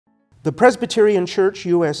The Presbyterian Church,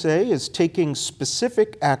 U.S.A. is taking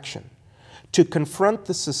specific action to confront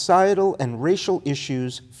the societal and racial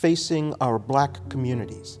issues facing our Black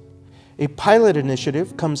communities. A pilot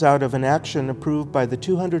initiative comes out of an action approved by the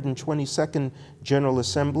 222nd General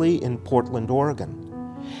Assembly in Portland,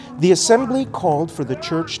 Oregon. The Assembly called for the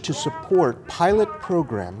church to support pilot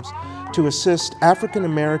programs to assist African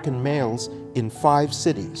American males in 5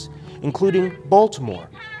 cities, including Baltimore,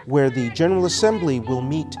 where the General Assembly will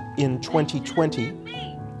meet in 2020,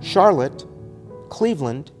 Charlotte,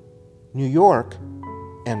 Cleveland, New York,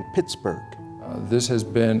 and Pittsburgh. This has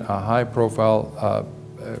been a high-profile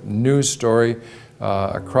news story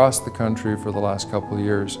across the country for the last couple of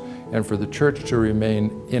years, and for the church to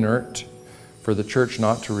remain inert, for the church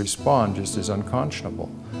not to respond, just is unconscionable.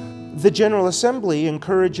 The General Assembly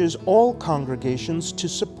encourages all congregations to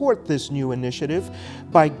support this new initiative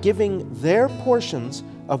by giving their portions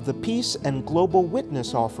of the Peace and Global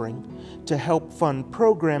Witness offering to help fund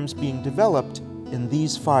programs being developed in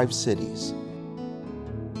these 5 cities.